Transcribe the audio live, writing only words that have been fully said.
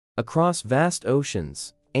Across vast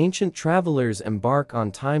oceans, ancient travelers embark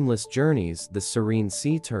on timeless journeys, the serene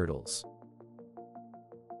sea turtles.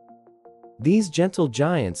 These gentle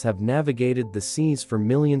giants have navigated the seas for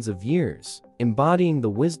millions of years, embodying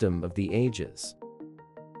the wisdom of the ages.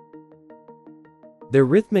 Their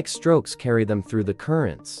rhythmic strokes carry them through the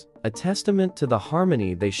currents, a testament to the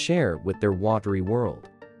harmony they share with their watery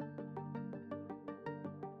world.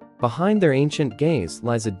 Behind their ancient gaze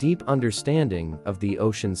lies a deep understanding of the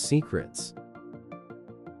ocean's secrets.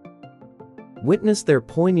 Witness their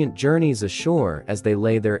poignant journeys ashore as they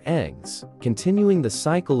lay their eggs, continuing the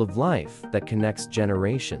cycle of life that connects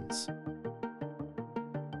generations.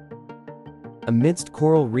 Amidst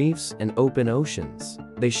coral reefs and open oceans,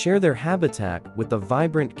 they share their habitat with a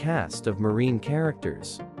vibrant cast of marine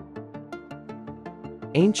characters.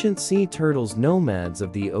 Ancient sea turtles, nomads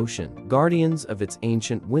of the ocean, guardians of its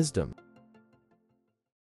ancient wisdom.